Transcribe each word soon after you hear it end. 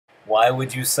Why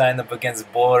would you sign up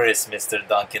against Boris, Mr.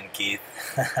 Duncan Keith?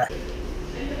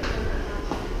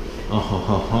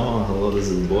 Oh, hello, this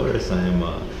is Boris. I am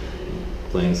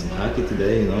playing some hockey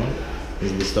today, you know.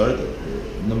 This is the start.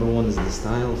 Number one is the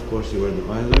style, of course, you wear the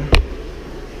visor,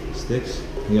 sticks,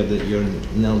 you got your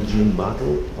Nalgene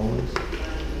bottle, always.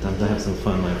 Time to have some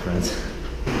fun, my friends.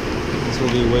 This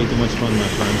will be way too much fun, my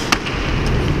friends.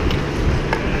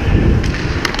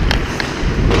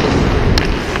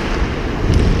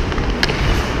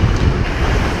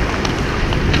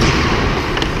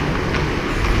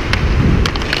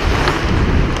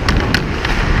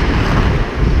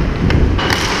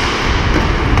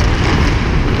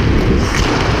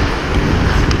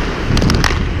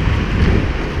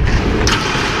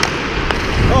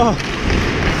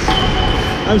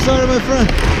 I'm sorry, my friend.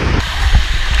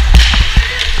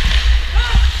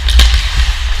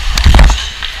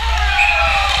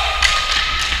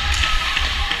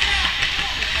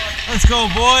 Let's go,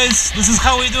 boys. This is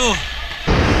how we do.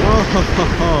 Oh,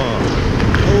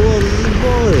 well, this is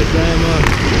Boris.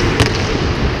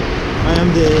 I am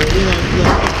the,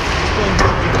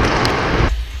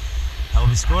 I'll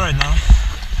be scoring now.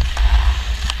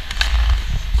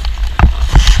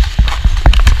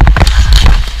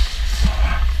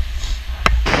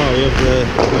 Oh, we have the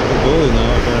goalie now,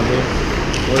 apparently.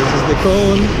 Or is this the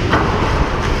cone?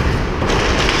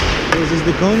 Or is this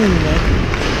the cone in the net?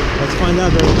 Let's find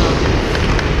out right now.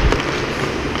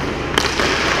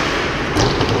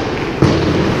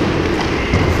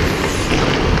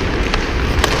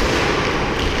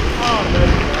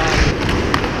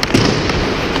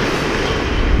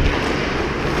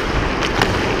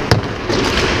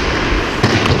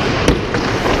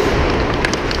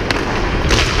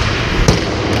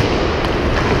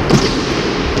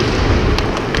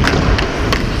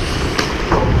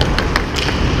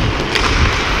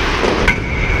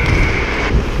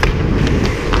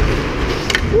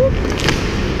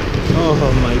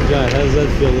 Oh my god, how does that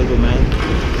feel, little man?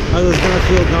 How does that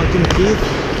feel, Duncan Keith?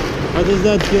 How does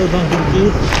that feel, Duncan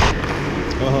Keith?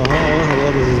 Oh,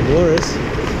 hello, this is Boris.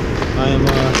 I am,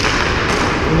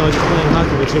 just playing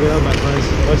hockey, but check it out, my friends.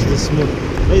 Watch this smooth.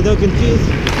 Hey, Duncan Keith!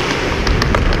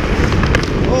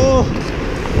 Oh!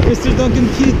 Mr. Duncan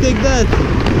Keith, take that!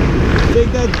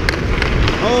 Take that!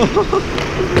 Oh!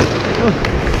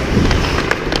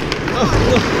 Oh,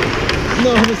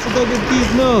 no! No, Mr. Duncan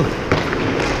Keith, no!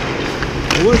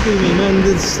 Work with me, man,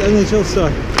 this NHL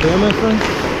star. Yeah, my friend?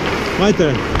 My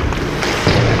turn.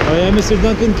 Oh yeah, Mr.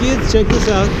 Duncan Keith, check this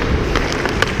out.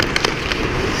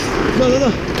 No, no, no.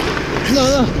 No,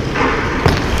 no.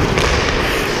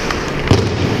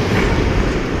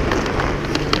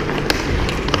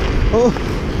 Oh.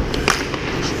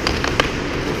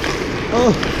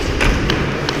 Oh.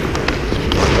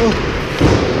 Oh.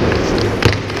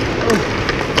 Oh.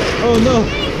 Oh no.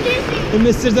 And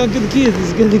Mr. Duncan Keith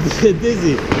is getting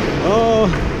dizzy. Oh,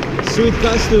 sweet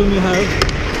costume you have.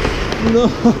 No.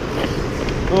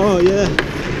 Oh yeah.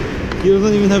 You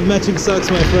don't even have matching socks,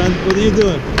 my friend. What are you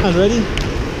doing? I'm ready.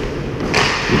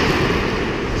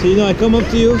 So I come up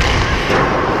to you.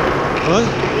 What?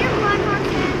 You're a Blackhawks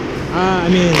fan. I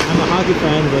mean, I'm a hockey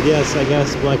fan, but yes, I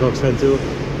guess Blackhawks fan too.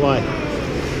 Why?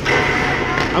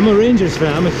 I'm a Rangers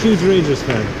fan. I'm a huge Rangers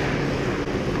fan.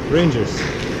 Rangers.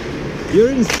 You're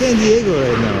in San Diego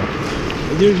right now.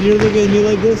 You're looking at me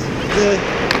like this? The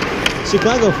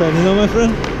Chicago fan, you know, my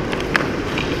friend?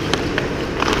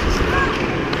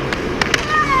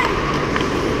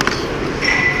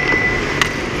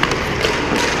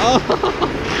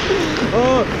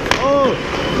 Oh, oh,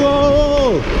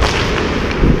 goal!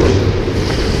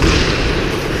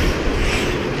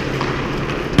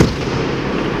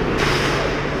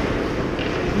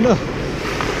 No.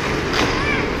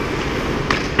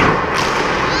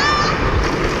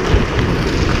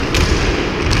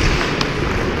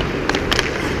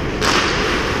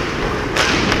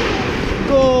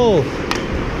 Goal!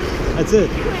 That's it.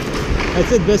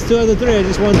 That's it. Best 2 out of 3. I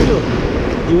just won 2.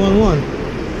 You won 1.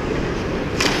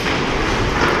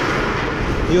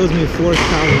 He owes me $4,000.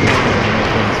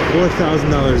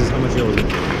 $4,000 is how much he owes me.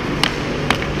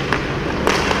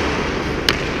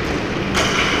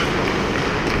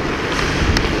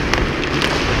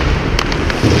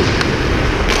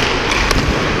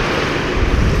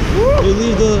 You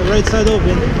leave the right side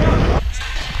open.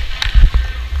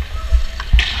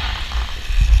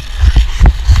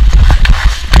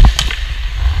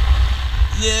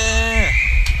 Yeah!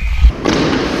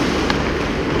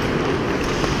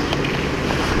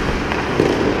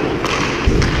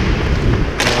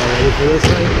 Ready for this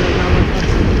right now, my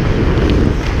friends?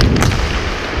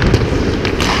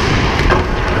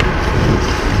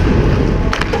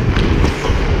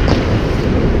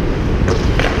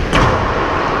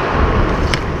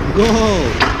 goal!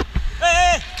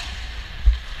 Hey!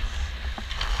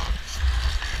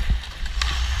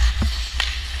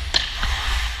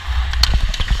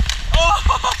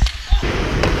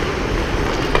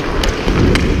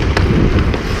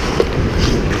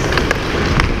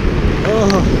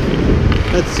 Oh,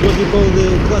 that's what we call the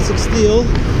classic steal.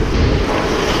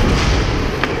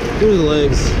 Through the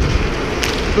legs.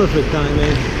 Perfect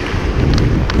timing.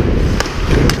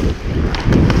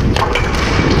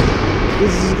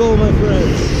 This is goal, my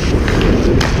friends.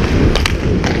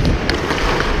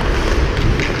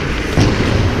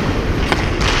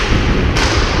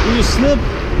 Did you snip?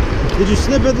 Did you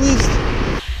snip at least?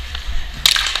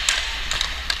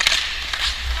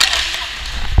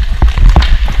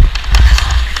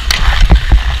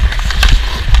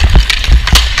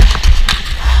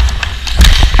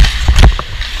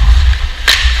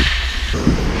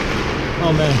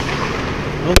 Oh man,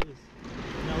 always.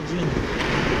 Now Gene,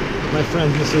 my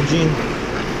friend Mr. Gene.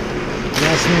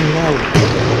 Last name now.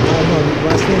 No,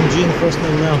 last name Gene, first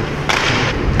name now.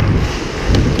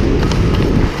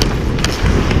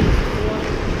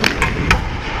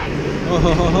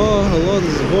 Oh, hello,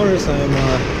 this is Boris. I am,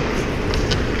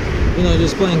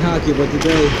 just playing hockey, but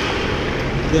today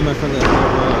my friend,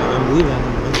 I'm leaving.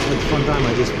 It's a fun time.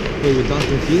 I just played with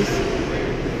Duncan Keith.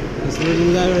 This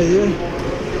little guy right here.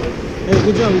 Hey,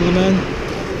 good job, little man.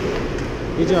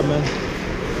 Good job, man.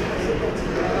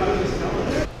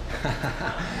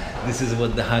 This is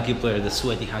what the hockey player, the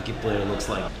sweaty hockey player looks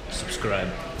like. Subscribe.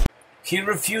 He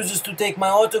refuses to take my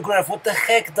autograph. What the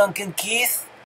heck, Duncan Keith?